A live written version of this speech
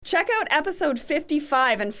Check out episode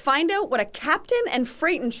 55 and find out what a captain and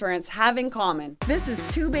freight insurance have in common. This is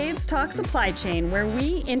Two Babes Talk Supply Chain, where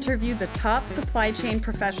we interview the top supply chain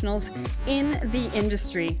professionals in the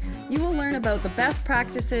industry. You will learn about the best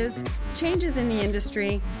practices, changes in the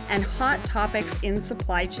industry, and hot topics in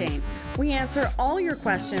supply chain. We answer all your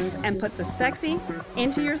questions and put the sexy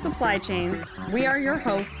into your supply chain. We are your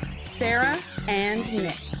hosts, Sarah and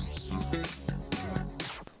Nick.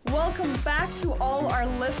 Welcome back to all our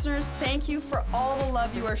listeners. Thank you for all the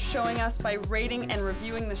love you are showing us by rating and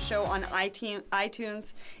reviewing the show on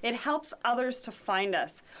iTunes. It helps others to find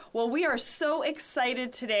us. Well, we are so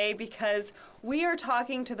excited today because we are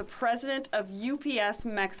talking to the president of UPS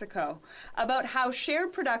Mexico about how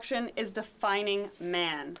shared production is defining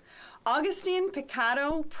man. Agustin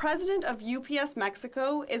Picado, president of UPS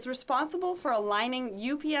Mexico, is responsible for aligning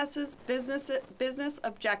UPS's business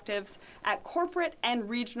objectives at corporate and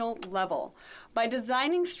regional level by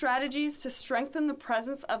designing strategies to strengthen the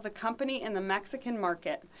presence of the company in the Mexican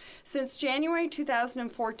market. Since January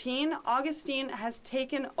 2014, Agustin has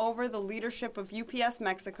taken over the leadership of UPS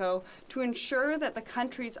Mexico to ensure that the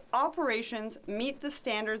country's operations meet the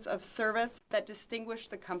standards of service that distinguish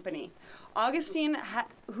the company. Agustin,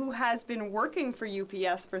 who has been working for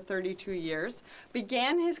UPS for 32 years,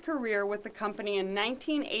 began his career with the company in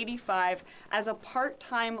 1985 as a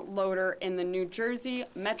part-time loader in the New Jersey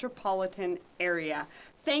metropolitan area.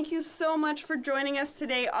 Thank you so much for joining us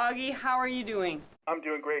today, Augie. How are you doing? I'm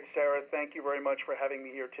doing great, Sarah. Thank you very much for having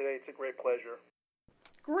me here today. It's a great pleasure.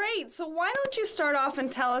 Great. So why don't you start off and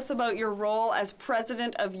tell us about your role as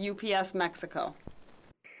president of UPS Mexico?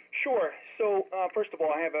 Sure. So, first of all,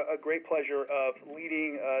 I have a great pleasure of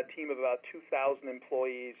leading a team of about 2,000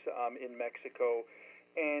 employees in Mexico.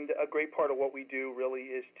 And a great part of what we do really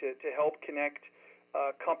is to help connect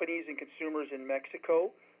companies and consumers in Mexico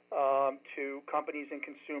to companies and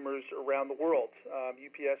consumers around the world.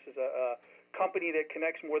 UPS is a company that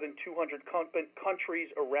connects more than 200 countries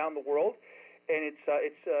around the world. And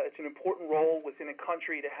it's an important role within a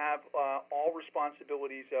country to have all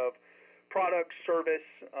responsibilities of product, service,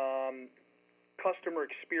 customer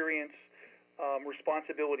experience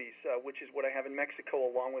responsibilities, which is what I have in Mexico,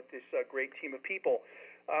 along with this great team of people.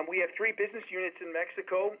 We have three business units in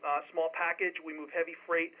Mexico: small package, we move heavy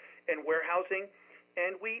freight, and warehousing.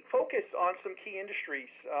 And we focus on some key industries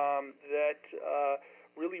that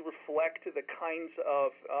really reflect the kinds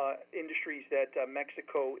of industries that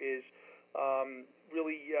Mexico is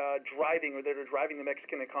really driving, or that are driving the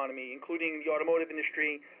Mexican economy, including the automotive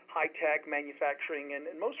industry, high-tech, manufacturing, and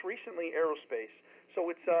most recently aerospace.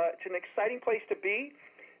 So it's an exciting place to be,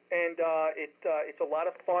 and it's a lot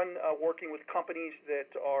of fun working with companies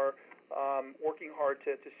that are working hard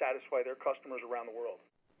to satisfy their customers around the world.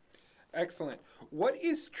 Excellent. What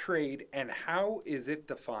is trade and how is it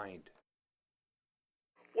defined?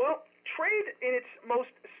 Well, trade in its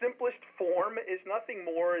most simplest form is nothing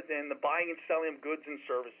more than the buying and selling of goods and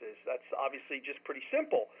services. That's obviously just pretty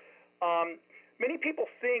simple. Many people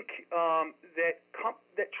think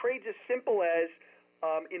that trade's as simple as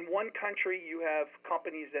in one country you have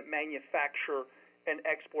companies that manufacture and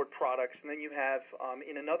export products, and then you have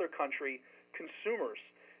in another country consumers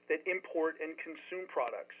that import and consume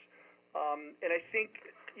products. And I think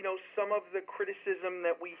some of the criticism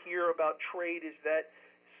that we hear about trade is that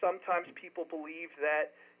sometimes people believe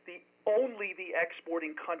that only the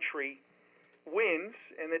exporting country wins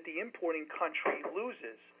and that the importing country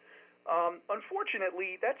loses.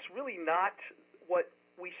 Unfortunately, that's really not what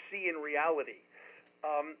we see in reality.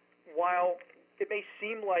 While it may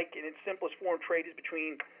seem like in its simplest form trade is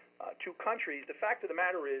between two countries, the fact of the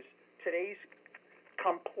matter is today's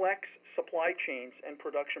complex supply chains and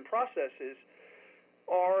production processes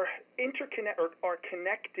are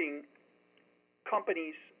connecting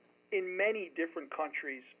companies in many different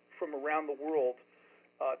countries from around the world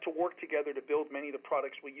to work together to build many of the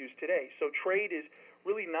products we use today. So trade is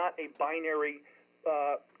really not a binary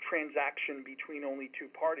transaction between only two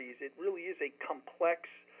parties. It really is a complex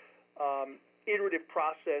iterative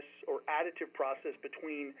process or additive process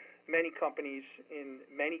between many companies in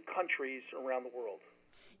many countries around the world.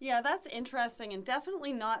 Yeah, that's interesting and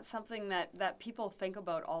definitely not something that people think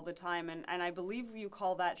about all the time. And I believe you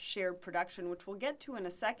call that shared production, which we'll get to in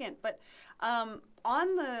a second. But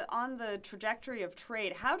on the trajectory of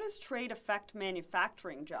trade, how does trade affect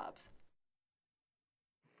manufacturing jobs?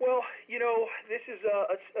 Well, this is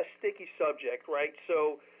a sticky subject, right?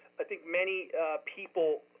 So I think many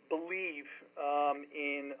people believe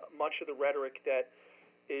in much of the rhetoric that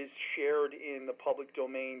is shared in the public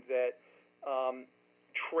domain that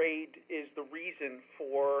trade is the reason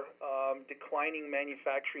for declining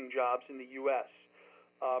manufacturing jobs in the U.S.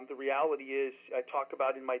 The reality is, I talk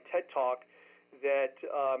about in my TED Talk that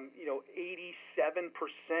 87%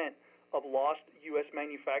 of lost U.S.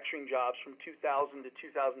 manufacturing jobs from 2000 to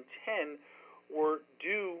 2010 were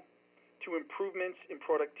due to improvements in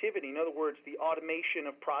productivity. In other words, the automation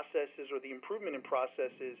of processes or the improvement in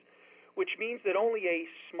processes, which means that only a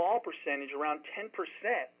small percentage, around 10%,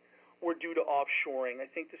 were due to offshoring. I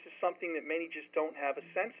think this is something that many just don't have a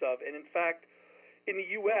sense of. And in fact, in the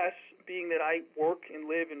U.S., being that I work and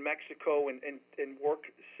live in Mexico and work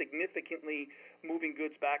significantly moving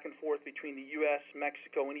goods back and forth between the U.S.,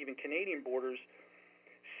 Mexico, and even Canadian borders,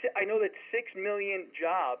 I know that 6 million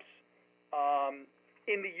jobs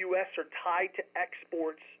in the U.S. are tied to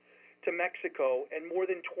exports to Mexico, and more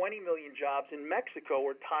than 20 million jobs in Mexico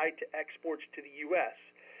are tied to exports to the U.S.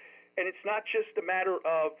 And it's not just a matter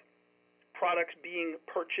of products being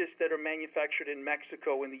purchased that are manufactured in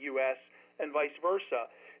Mexico in the U.S. and vice versa.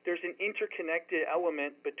 There's an interconnected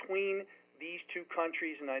element between these two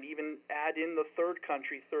countries, and I'd even add in the third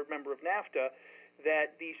country, third member of NAFTA,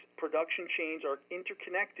 that these production chains are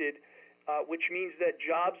interconnected, which means that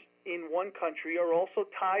jobs in one country are also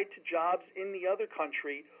tied to jobs in the other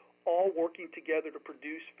country, all working together to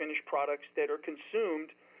produce finished products that are consumed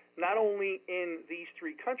not only in these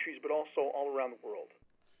three countries, but also all around the world.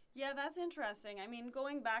 Yeah, that's interesting. I mean,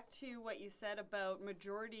 going back to what you said about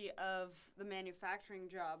majority of the manufacturing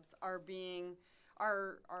jobs are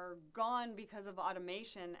gone because of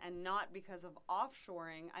automation and not because of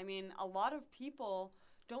offshoring. I mean, a lot of people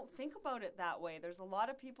don't think about it that way. There's a lot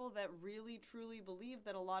of people that really truly believe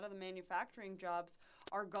that a lot of the manufacturing jobs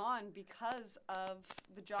are gone because of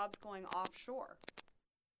the jobs going offshore.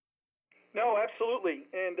 No, absolutely.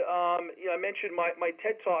 And I mentioned my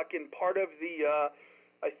TED Talk, and part of the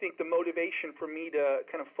I think the motivation for me to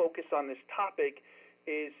kind of focus on this topic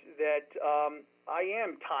is that I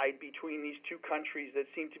am tied between these two countries that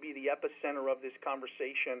seem to be the epicenter of this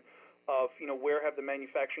conversation of, where have the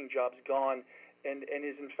manufacturing jobs gone, and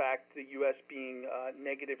is in fact the U.S. being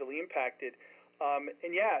negatively impacted.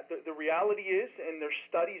 The reality is, and there's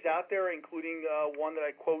studies out there, including one that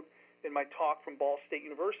I quote in my talk from Ball State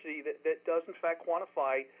University, that does in fact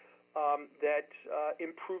quantify that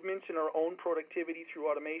improvements in our own productivity through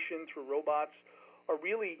automation, through robots, are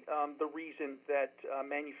really the reason that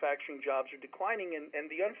manufacturing jobs are declining. And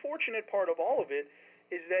the unfortunate part of all of it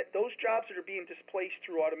is that those jobs that are being displaced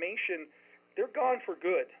through automation, they're gone for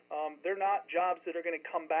good. They're not jobs that are going to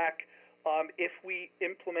come back if we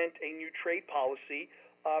implement a new trade policy.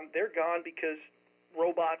 They're gone because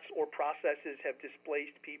robots or processes have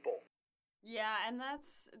displaced people. Yeah, and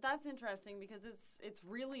that's interesting because it's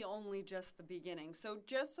really only just the beginning. So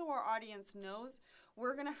just so our audience knows,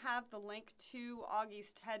 we're going to have the link to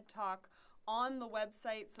Augie's TED Talk on the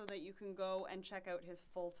website so that you can go and check out his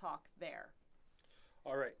full talk there.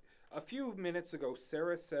 All right. A few minutes ago,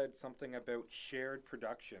 Sarah said something about shared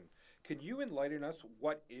production. Could you enlighten us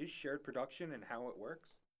what is shared production and how it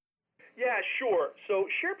works? Yeah, sure. So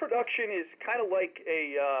shared production is kind of like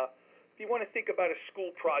if you want to think about a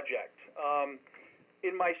school project.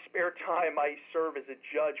 In my spare time, I serve as a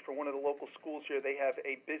judge for one of the local schools here. They have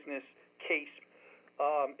a business case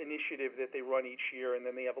initiative that they run each year, and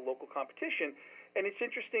then they have a local competition. And it's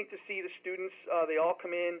interesting to see the students, they all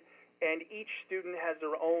come in, and each student has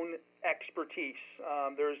their own expertise.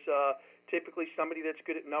 There's typically somebody that's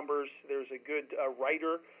good at numbers. There's a good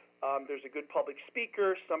writer. There's a good public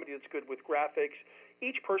speaker, somebody that's good with graphics.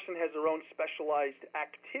 Each person has their own specialized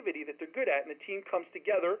activity that they're good at, and the team comes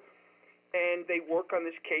together, and they work on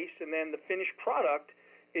this case, and then the finished product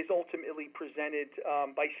is ultimately presented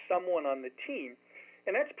by someone on the team.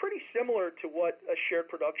 And that's pretty similar to what a shared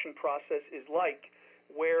production process is like,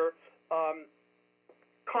 where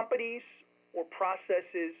companies or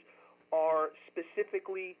processes are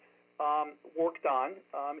specifically worked on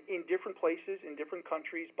in different places, in different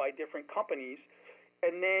countries, by different companies,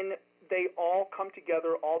 and then they all come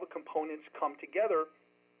together, all the components come together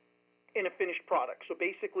in a finished product. So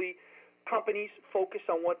basically, companies focus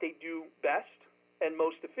on what they do best and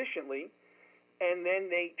most efficiently, and then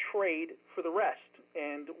they trade for the rest.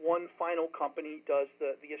 And one final company does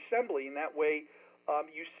the assembly. And that way,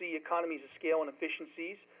 you see economies of scale and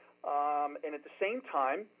efficiencies, and at the same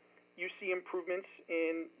time, you see improvements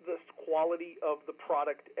in the quality of the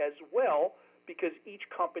product as well, because each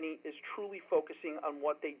company is truly focusing on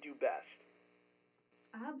what they do best.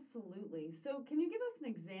 Absolutely. So can you give us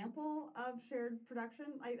an example of shared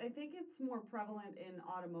production? I think it's more prevalent in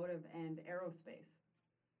automotive and aerospace.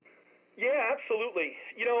 Yeah, absolutely.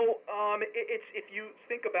 It's if you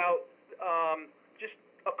think about just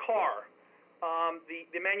a car,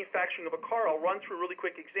 the manufacturing of a car. I'll run through a really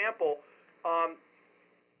quick example.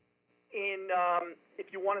 if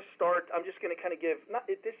you want to start, I'm just going to kind of give,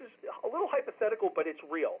 this is a little hypothetical, but it's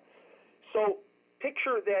real. So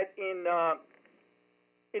picture that in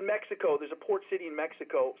Mexico, there's a port city in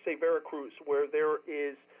Mexico, say Veracruz, where there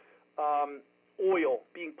is oil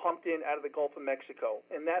being pumped in out of the Gulf of Mexico,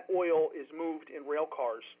 and that oil is moved in rail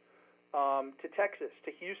cars to Texas,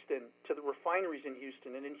 to Houston, to the refineries in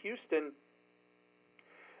Houston. And in Houston,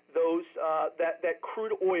 those that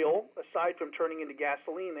crude oil, aside from turning into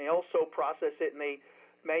gasoline, they also process it and they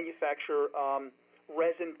manufacture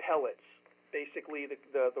resin pellets, basically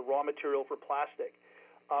the raw material for plastic.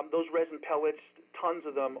 Those resin pellets, tons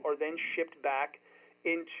of them, are then shipped back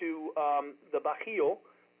into the Bajío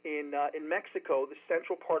in Mexico, the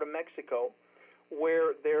central part of Mexico,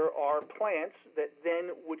 where there are plants that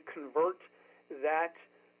then would convert that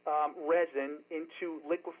resin into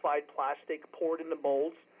liquefied plastic, poured into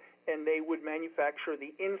molds, and they would manufacture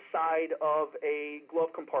the inside of a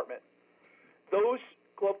glove compartment. Those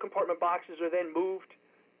glove compartment boxes are then moved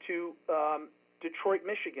to Detroit,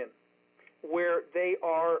 Michigan, where they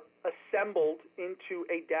are assembled into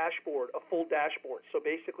a dashboard, a full dashboard. So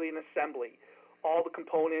basically an assembly. All the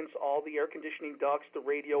components, all the air conditioning ducts, the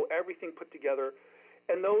radio, everything put together.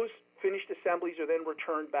 And those finished assemblies are then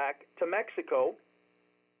returned back to Mexico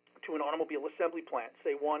to an automobile assembly plant,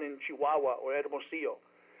 say one in Chihuahua or Hermosillo.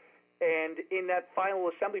 And in that final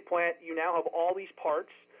assembly plant, you now have all these parts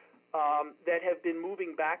that have been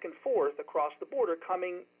moving back and forth across the border,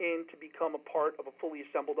 coming in to become a part of a fully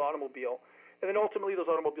assembled automobile. And then ultimately those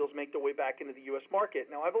automobiles make their way back into the U.S. market.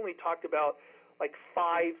 Now, I've only talked about like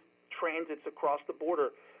 5 transits across the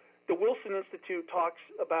border. The Wilson Institute talks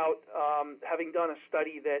about having done a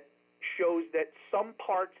study that shows that some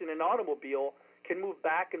parts in an automobile can move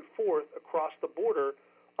back and forth across the border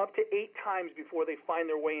up to 8 times before they find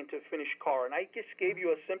their way into a finished car. And I just gave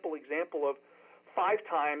you a simple example of 5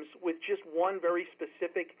 times with just one very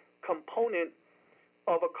specific component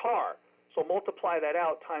of a car. So multiply that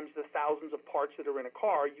out times the thousands of parts that are in a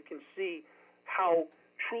car. You can see how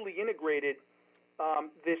truly integrated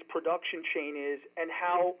this production chain is, and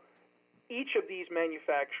how each of these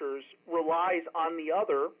manufacturers relies on the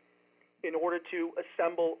other in order to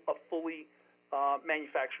assemble a fully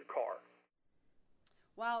manufactured car.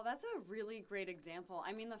 Wow, that's a really great example.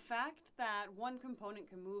 I mean, the fact that one component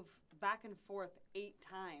can move back and forth 8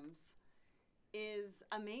 times is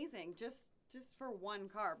amazing, just for one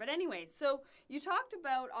car. But anyway, so you talked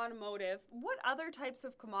about automotive. What other types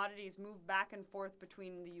of commodities move back and forth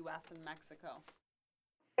between the U.S. and Mexico?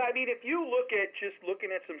 I mean, if you look at just looking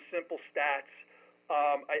at some simple stats,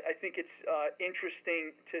 I think it's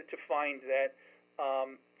interesting to find that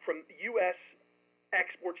from U.S.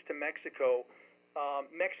 exports to Mexico,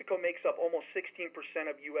 Mexico makes up almost 16%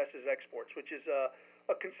 of U.S.'s exports, which is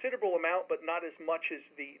a considerable amount, but not as much as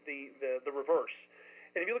the reverse.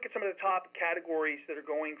 And if you look at some of the top categories that are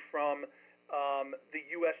going from the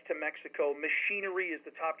U.S. to Mexico, machinery is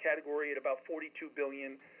the top category at about $42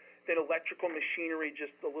 billion. Then electrical machinery,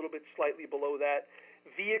 just a little bit slightly below that.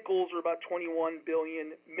 Vehicles are about $21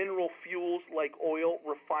 billion. Mineral fuels like oil,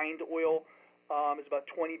 refined oil, is about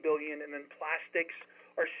 $20 billion. And then plastics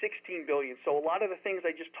are $16 billion. So a lot of the things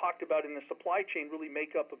I just talked about in the supply chain really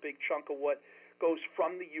make up a big chunk of what goes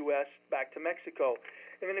from the U.S. back to Mexico.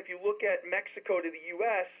 And then if you look at Mexico to the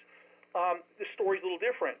U.S., the story's a little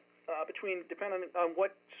different. Depending on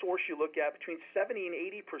what source you look at, between 70 and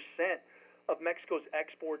 80% of Mexico's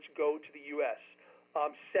exports go to the U.S.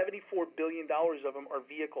 $74 billion of them are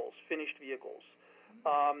vehicles, finished vehicles.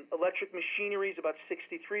 Electric machinery is about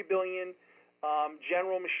 $63 billion.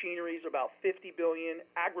 General machinery is about $50 billion.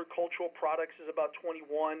 Agricultural products is about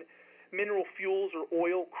 $21. Mineral fuels or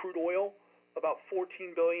oil, crude oil, about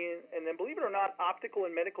 $14 billion. And then, believe it or not, optical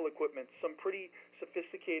and medical equipment, some pretty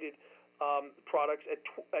sophisticated products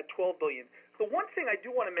at $12 billion. The one thing I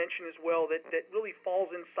do want to mention as well that really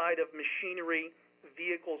falls inside of machinery,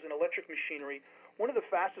 vehicles, and electric machinery, one of the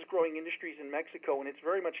fastest growing industries in Mexico, and it's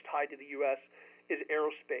very much tied to the U.S., is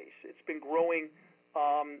aerospace. It's been growing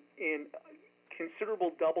in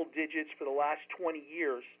considerable double digits for the last 20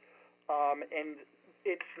 years, and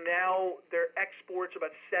it's now, their exports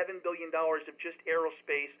about $7 billion of just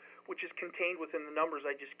aerospace, which is contained within the numbers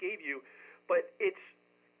I just gave you, but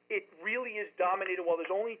it really is dominated. While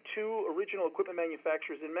there's only 2 original equipment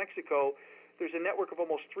manufacturers in Mexico, there's a network of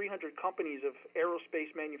almost 300 companies of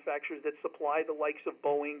aerospace manufacturers that supply the likes of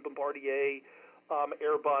Boeing, Bombardier,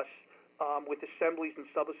 Airbus, with assemblies and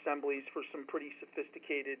sub-assemblies for some pretty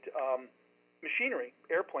sophisticated machinery,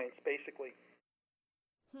 airplanes, basically.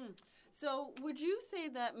 So would you say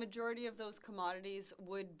that majority of those commodities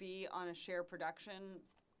would be on a share production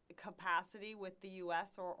capacity with the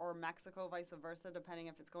U.S. or Mexico, vice versa, depending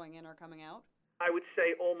if it's going in or coming out? I would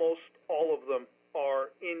say almost all of them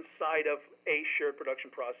are inside of a shared production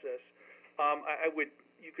process.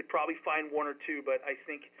 You could probably find one or two, but I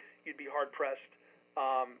think you'd be hard pressed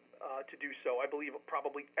to do so. I believe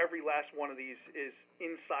probably every last one of these is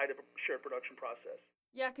inside of a shared production process.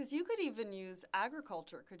 Yeah, because you could even use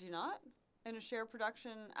agriculture, could you not, in a shared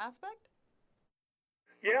production aspect?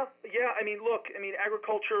 Yeah. I mean, look,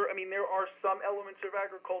 agriculture, there are some elements of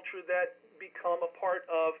agriculture that become a part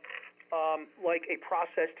of like a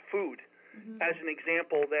processed food. Mm-hmm. As an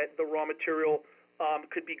example, that the raw material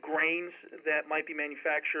could be grains that might be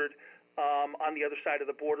manufactured on the other side of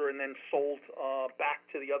the border and then sold back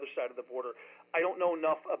to the other side of the border. I don't know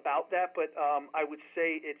enough about that, but I would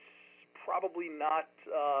say it's probably not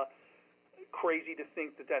crazy to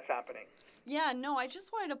think that that's happening. Yeah, no, I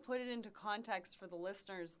just wanted to put it into context for the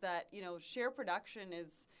listeners that, share production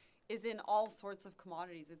is in all sorts of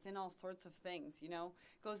commodities. It's in all sorts of things,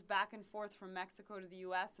 Goes back and forth from Mexico to the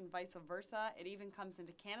U.S. and vice versa. It even comes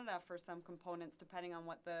into Canada for some components depending on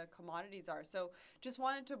what the commodities are. So just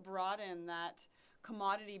wanted to broaden that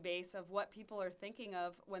commodity base of what people are thinking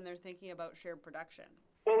of when they're thinking about shared production.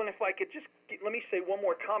 Well, and if I could just, let me say one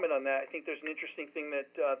more comment on that. I think there's an interesting thing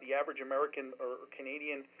that the average American or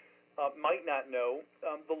Canadian might not know.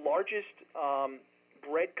 The largest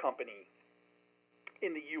bread company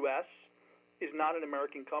in the U.S. is not an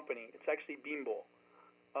American company. It's actually Bimbo,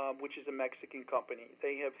 which is a Mexican company.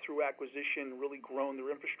 They have, through acquisition, really grown their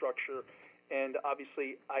infrastructure, and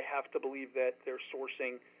obviously I have to believe that they're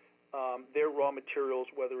sourcing their raw materials,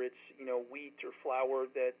 whether it's wheat or flour,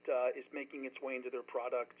 that is making its way into their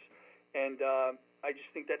products. And I just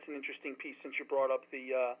think that's an interesting piece since you brought up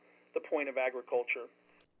the point of agriculture.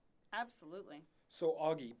 Absolutely. So,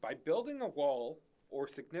 Augie, by building a wall or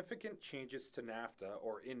significant changes to NAFTA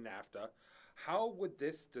or in NAFTA, how would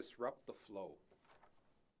this disrupt the flow?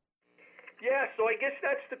 Yeah, so I guess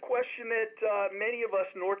that's the question that many of us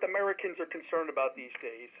North Americans are concerned about these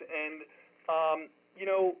days. And,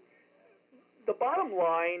 the bottom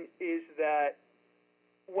line is that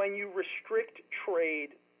when you restrict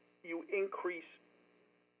trade, you increase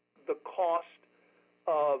the cost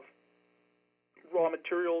of raw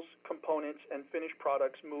materials, components, and finished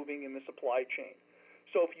products moving in the supply chain.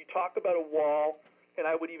 So if you talk about a wall, and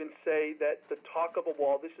I would even say that the talk of a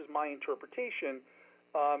wall, this is my interpretation,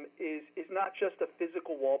 is not just a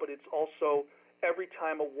physical wall, but it's also every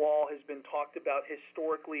time a wall has been talked about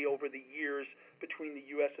historically over the years between the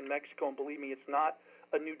U.S. and Mexico, and believe me, it's not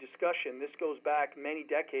a new discussion. This goes back many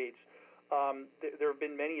decades. There have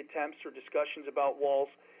been many attempts or discussions about walls,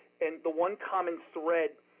 and the one common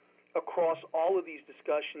thread across all of these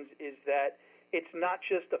discussions is that it's not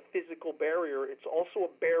just a physical barrier, it's also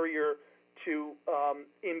a barrier to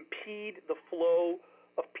impede the flow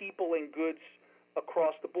of people and goods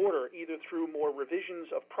across the border, either through more revisions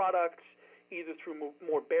of products, either through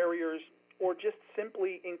more barriers, or just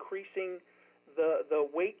simply increasing the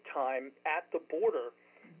wait time at the border.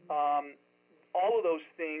 All of those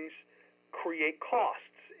things create costs.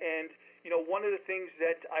 And, one of the things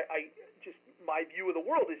that I just, my view of the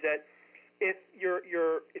world is that if your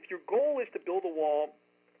goal is to build a wall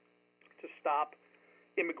to stop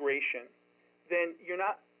immigration, then you're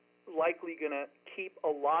not likely going to keep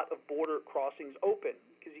a lot of border crossings open,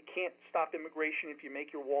 because you can't stop immigration if you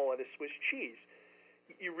make your wall out of Swiss cheese.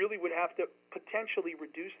 You really would have to potentially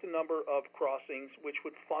reduce the number of crossings, which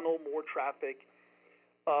would funnel more traffic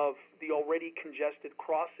of the already congested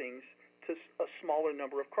crossings to a smaller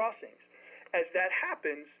number of crossings. As that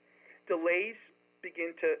happens, delays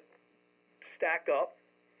begin to stack up,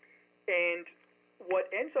 and what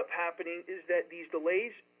ends up happening is that these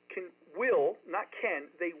delays will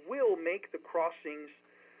make the crossings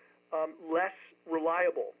less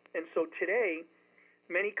reliable. And so today,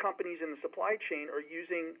 many companies in the supply chain are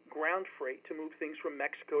using ground freight to move things from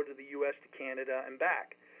Mexico to the U.S. to Canada and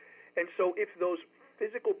back. And so if those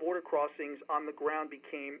physical border crossings on the ground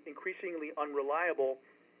became increasingly unreliable,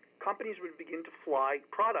 companies would begin to fly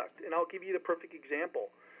product. And I'll give you the perfect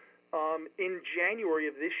example. In January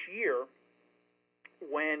of this year,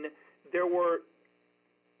 when there were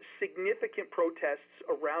significant protests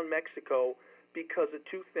around Mexico because of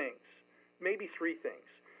two things, maybe three things.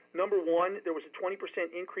 Number one, there was a 20%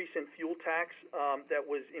 increase in fuel tax that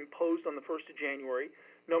was imposed on the 1st of January.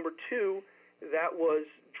 Number two, that was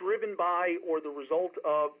driven by or the result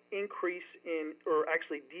of increase in, or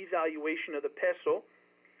actually devaluation of the peso.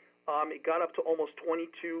 It got up to almost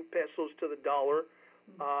 22 pesos to the dollar,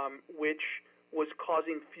 which was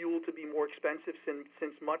causing fuel to be more expensive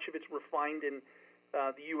since much of it's refined in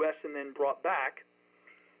the U.S. and then brought back.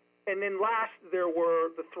 And then last, there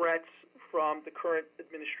were the threats from the current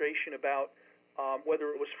administration about whether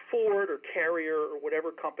it was Ford or Carrier or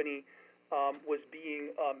whatever company was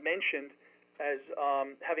being mentioned as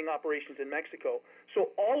having operations in Mexico. So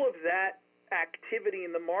all of that activity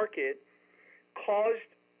in the market caused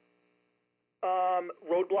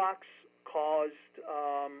roadblocks, caused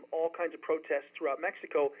all kinds of protests throughout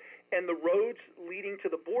Mexico, and the roads leading to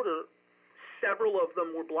the border, several of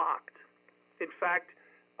them were blocked. In fact,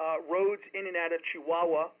 roads in and out of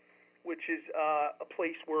Chihuahua, which is a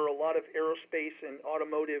place where a lot of aerospace and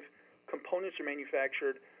automotive components are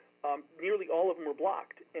manufactured, nearly all of them were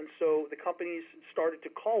blocked. And so the companies started to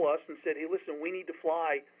call us and said, hey, listen, we need to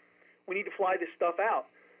fly this stuff out,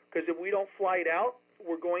 because if we don't fly it out,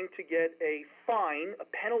 we're going to get a fine, a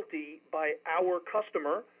penalty by our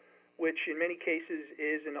customer, which in many cases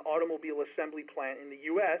is an automobile assembly plant in the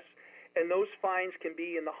U.S., and those fines can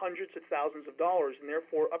be in the hundreds of thousands of dollars, and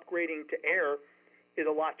therefore upgrading to air is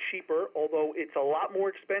a lot cheaper. Although it's a lot more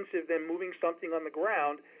expensive than moving something on the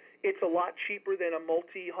ground, it's a lot cheaper than a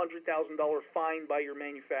multi-$100,000 fine by your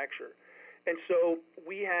manufacturer. And so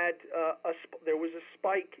we had there was a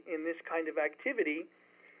spike in this kind of activity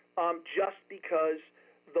just because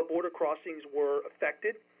the border crossings were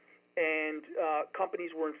affected, and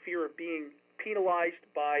companies were in fear of being penalized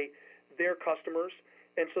by their customers,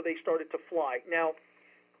 and so they started to fly. Now,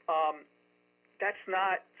 that's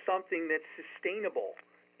not something that's sustainable.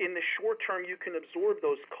 In the short term, you can absorb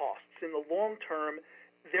those costs. In the long term,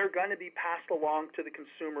 they're going to be passed along to the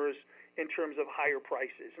consumers in terms of higher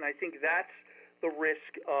prices. And I think that's the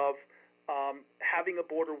risk of having a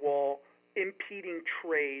border wall, impeding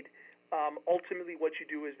trade. Ultimately, what you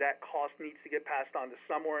do is that cost needs to get passed on to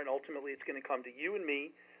somewhere, and ultimately it's going to come to you and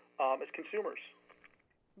me as consumers.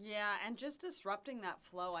 Yeah, and just disrupting that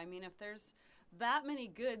flow. I mean, if there's that many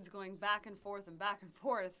goods going back and forth,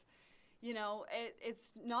 you know,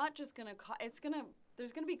 it's not just going to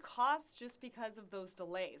there's going to be costs just because of those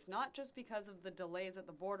delays, not just because of the delays at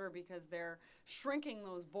the border because they're shrinking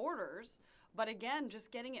those borders, but again,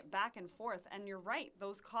 just getting it back and forth. And you're right,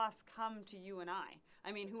 those costs come to you and I.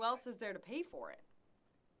 I mean, who else is there to pay for it?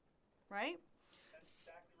 Right? That's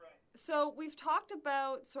exactly right. So we've talked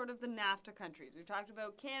about sort of the NAFTA countries. We've talked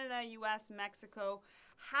about Canada, U.S., Mexico.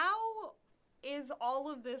 How is all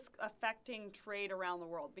of this affecting trade around the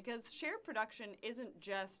world? Because shared production isn't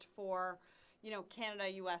just for, you know,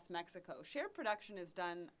 Canada, U.S., Mexico. Shared production is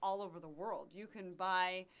done all over the world. You can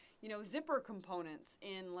buy, you know, zipper components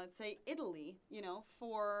in, let's say, Italy, you know,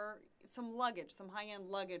 for some luggage, some high-end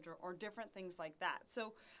luggage or different things like that.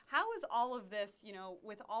 So how is all of this, you know,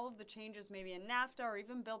 with all of the changes maybe in NAFTA or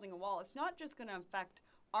even building a wall, it's not just going to affect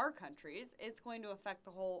our countries, it's going to affect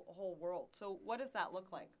the whole world. So what does that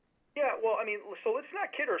look like? Yeah, well, I mean, so let's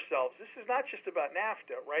not kid ourselves. This is not just about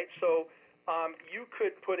NAFTA, right? So you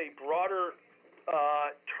could put a broader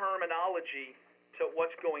terminology to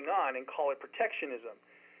what's going on and call it protectionism.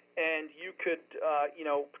 And you could, you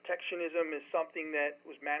know, protectionism is something that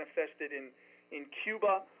was manifested in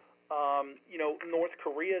Cuba. You know, North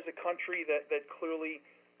Korea is a country that clearly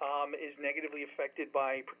is negatively affected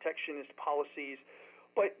by protectionist policies.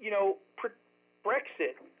 But, you know,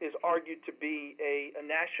 Brexit is argued to be a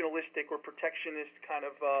nationalistic or protectionist kind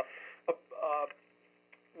of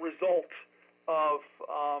result of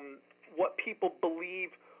what people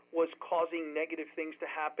believe was causing negative things to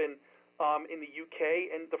happen in the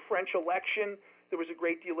UK. And the French election, there was a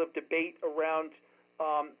great deal of debate around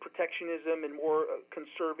protectionism and more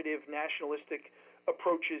conservative nationalistic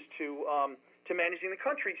approaches to managing the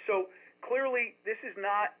country. So clearly this is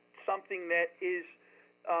not something that is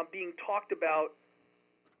being talked about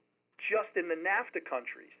just in the NAFTA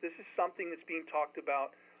countries. This is something that's being talked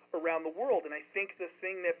about around the world. And I think the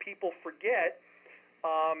thing that people forget,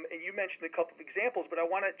 and you mentioned a couple of examples, but I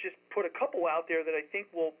want to just put a couple out there that I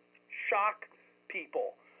think will shock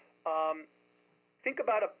people. Think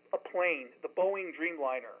about a plane, the Boeing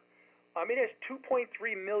Dreamliner. It has 2.3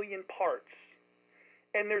 million parts,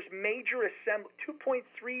 and there's major assembly, 2.3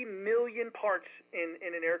 million parts in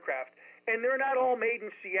an aircraft, and they're not all made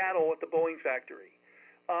in Seattle at the Boeing factory.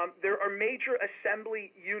 There are major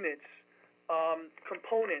assembly units,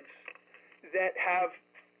 components that have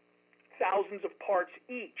thousands of parts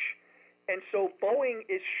each. And so Boeing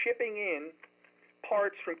is shipping in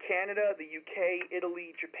parts from Canada, the UK,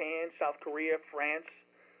 Italy, Japan, South Korea, France,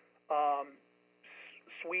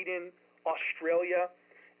 Sweden, Australia.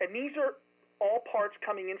 And these are all parts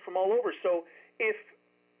coming in from all over. So if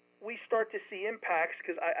we start to see impacts,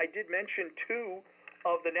 because I did mention two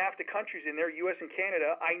of the NAFTA countries in there, U.S. and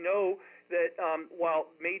Canada, I know that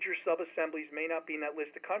while major sub-assemblies may not be in that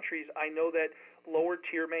list of countries, I know that lower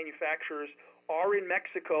tier manufacturers are in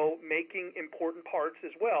Mexico making important parts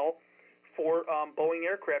as well for Boeing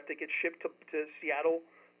aircraft that get shipped to Seattle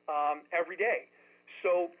every day.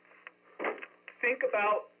 So think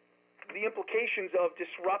about the implications of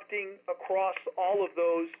disrupting across all of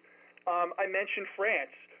those. I mentioned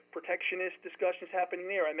France, protectionist discussions happening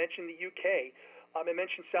there. I mentioned the UK. I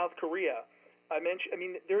mentioned South Korea.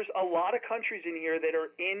 There's a lot of countries in here that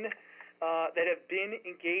are that have been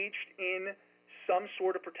engaged in some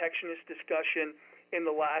sort of protectionist discussion in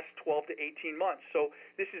the last 12 to 18 months. So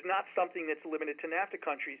this is not something that's limited to NAFTA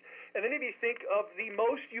countries. And then if you think of the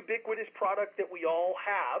most ubiquitous product that we all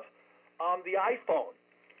have, the iPhone.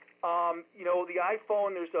 The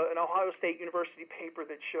iPhone, there's an Ohio State University paper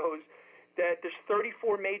that shows that there's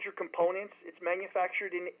 34 major components. It's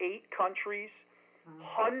manufactured in 8 countries,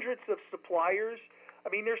 hundreds of suppliers.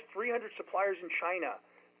 There's 300 suppliers in China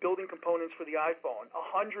building components for the iPhone,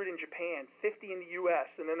 100 in Japan, 50 in the U.S.,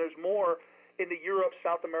 and then there's more in the Europe,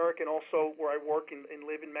 South America, and also where I work and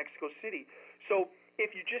live in Mexico City. So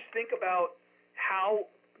if you just think about how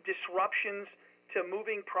disruptions to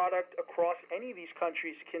moving product across any of these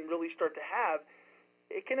countries can really start to have,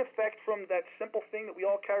 it can affect from that simple thing that we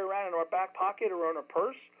all carry around in our back pocket or on our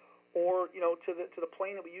purse, or to the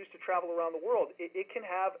plane that we use to travel around the world. It can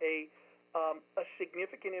have a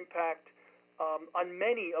significant impact on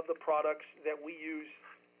many of the products that we use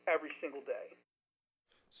every single day.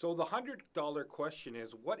 So the $100 question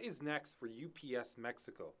is, what is next for UPS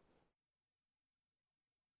Mexico?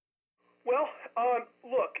 Well,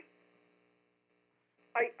 look,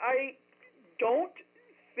 I don't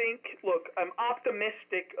think, I'm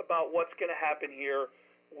optimistic about what's going to happen here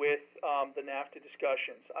with the NAFTA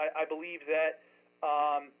discussions. I believe that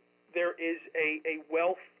there is a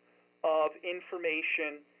wealth of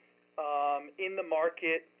information in the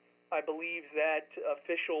market. I believe that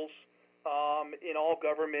officials in all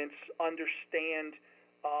governments understand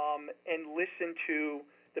and listen to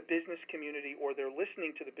the business community, or they're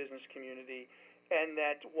listening to the business community, and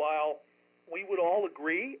that while we would all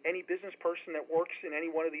agree, any business person that works in any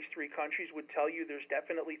one of these 3 countries would tell you there's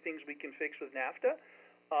definitely things we can fix with NAFTA.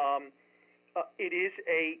 It is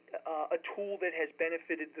a tool that has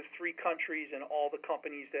benefited the 3 countries and all the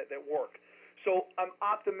companies that work. So I'm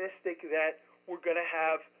optimistic that we're going to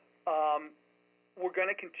have, we're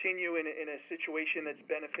going to continue in a situation that's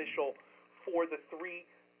beneficial for the 3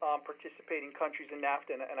 participating countries in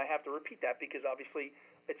NAFTA, and I have to repeat that because obviously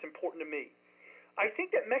it's important to me. I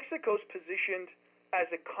think that Mexico's positioned as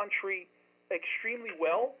a country extremely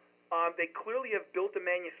well. They clearly have built a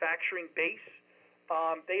manufacturing base.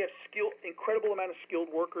 They have incredible amount of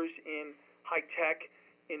skilled workers in high tech,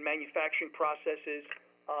 in manufacturing processes.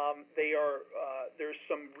 There's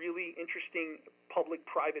some really interesting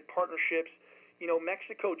public-private partnerships.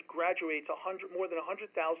 Mexico graduates more than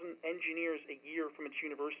 100,000 engineers a year from its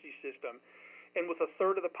university system. And with a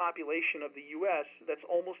third of the population of the U.S., that's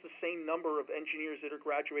almost the same number of engineers that are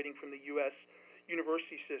graduating from the U.S.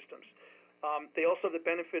 university systems. They also have the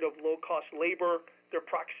benefit of low-cost labor, their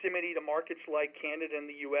proximity to markets like Canada and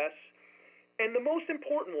the U.S. And the most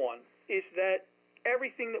important one is that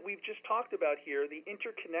everything that we've just talked about here, the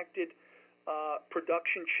interconnected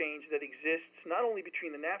production chains that exists not only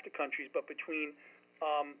between the NAFTA countries but between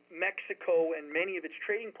Mexico and many of its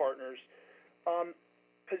trading partners,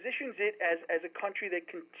 positions it as a country that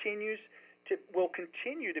will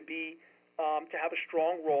continue to be to have a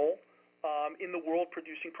strong role in the world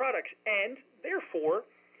producing products, and therefore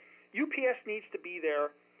UPS needs to be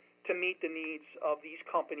there to meet the needs of these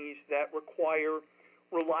companies that require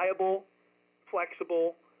reliable,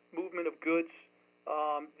 flexible movement of goods.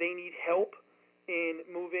 They need help in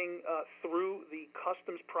moving through the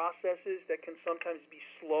customs processes that can sometimes be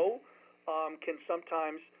slow, can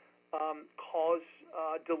sometimes cause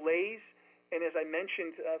delays. And as I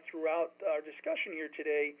mentioned throughout our discussion here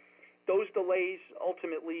today, those delays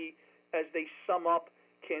ultimately, as they sum up,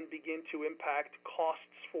 can begin to impact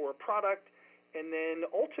costs for a product, and then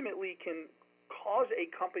ultimately can cause a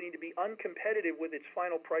company to be uncompetitive with its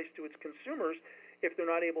final price to its consumers if they're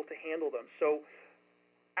not able to handle them. So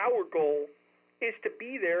our goal is to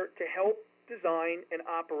be there to help design and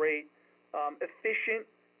operate efficient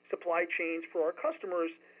supply chains for our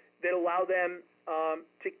customers that allow them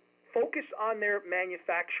to focus on their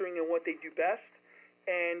manufacturing and what they do best,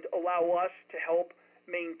 and allow us to help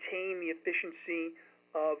maintain the efficiency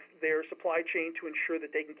of their supply chain to ensure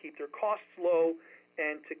that they can keep their costs low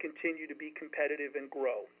and to continue to be competitive and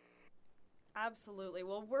grow. Absolutely.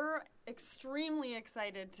 Well, we're extremely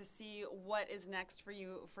excited to see what is next for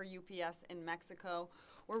you for UPS in Mexico.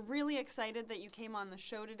 We're really excited that you came on the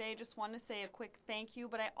show today. Just want to say a quick thank you,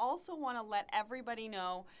 but I also want to let everybody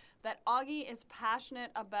know that Augie is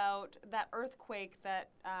passionate about that earthquake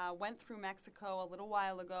that went through Mexico a little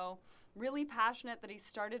while ago. Really passionate that he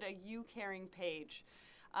started a You Caring page.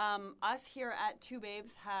 Us here at Two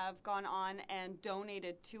Babes have gone on and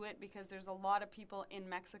donated to it because there's a lot of people in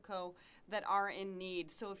Mexico that are in need.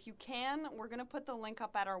 So if you can, we're going to put the link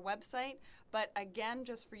up at our website. But again,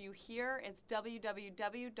 just for you here, it's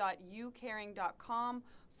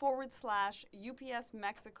www.youcaring.com/UPS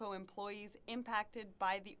Mexico employees impacted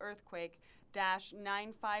by the earthquake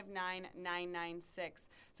 -959996.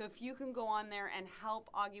 So if you can go on there and help,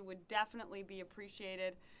 Augie would definitely be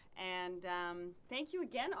appreciated. And thank you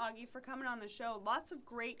again, Augie, for coming on the show. Lots of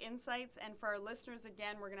great insights. And for our listeners,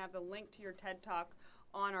 again, we're going to have the link to your TED Talk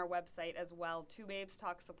on our website as well,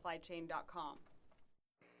 twobabestalksupplychain.com.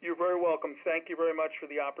 You're very welcome. Thank you very much for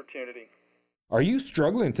the opportunity. Are you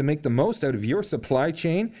struggling to make the most out of your supply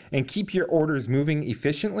chain and keep your orders moving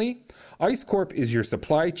efficiently? ICE Corp is your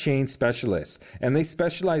supply chain specialist, and they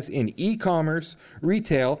specialize in e-commerce,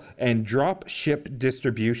 retail, and drop ship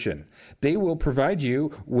distribution. They will provide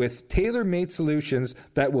you with tailor-made solutions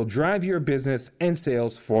that will drive your business and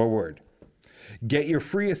sales forward. Get your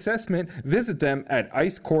free assessment. Visit them at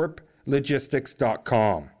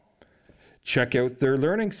icecorplogistics.com. Check out their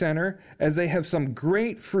Learning Center as they have some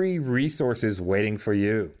great free resources waiting for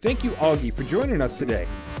you. Thank you, Augie, for joining us today.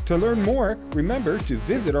 To learn more, remember to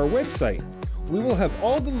visit our website. We will have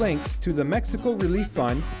all the links to the Mexico Relief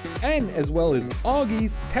Fund and as well as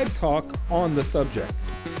Augie's TED Talk on the subject.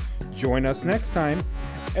 Join us next time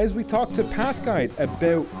as we talk to Pathguide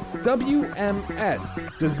about WMS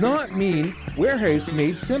does not mean Warehouse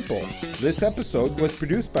Made Simple. This episode was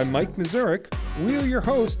produced by Mike Mazurik. We are your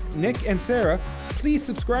hosts, Nick and Sarah. Please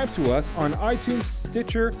subscribe to us on iTunes,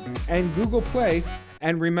 Stitcher, and Google Play.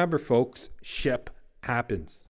 And remember, folks, ship happens.